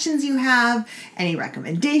questions you have, any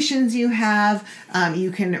recommendations you have,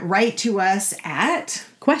 you can write to us at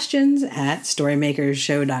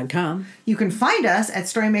questions@storymakershow.com. You can find us at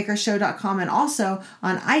storymakershow.com and also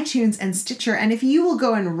on iTunes and Stitcher. And if you will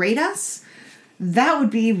go and rate us, that would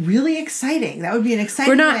be really exciting. That would be an exciting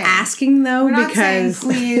We're not way. asking, though, We're not because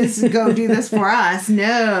saying, please go do this for us.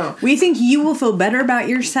 No. We think you will feel better about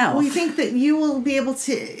yourself. We think that you will be able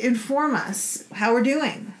to inform us how we're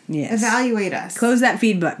doing. Yes. Evaluate us. Close that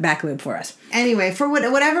feedback loop for us. Anyway, for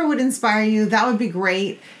whatever would inspire you, that would be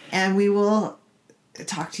great. And we will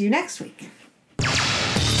talk to you next week.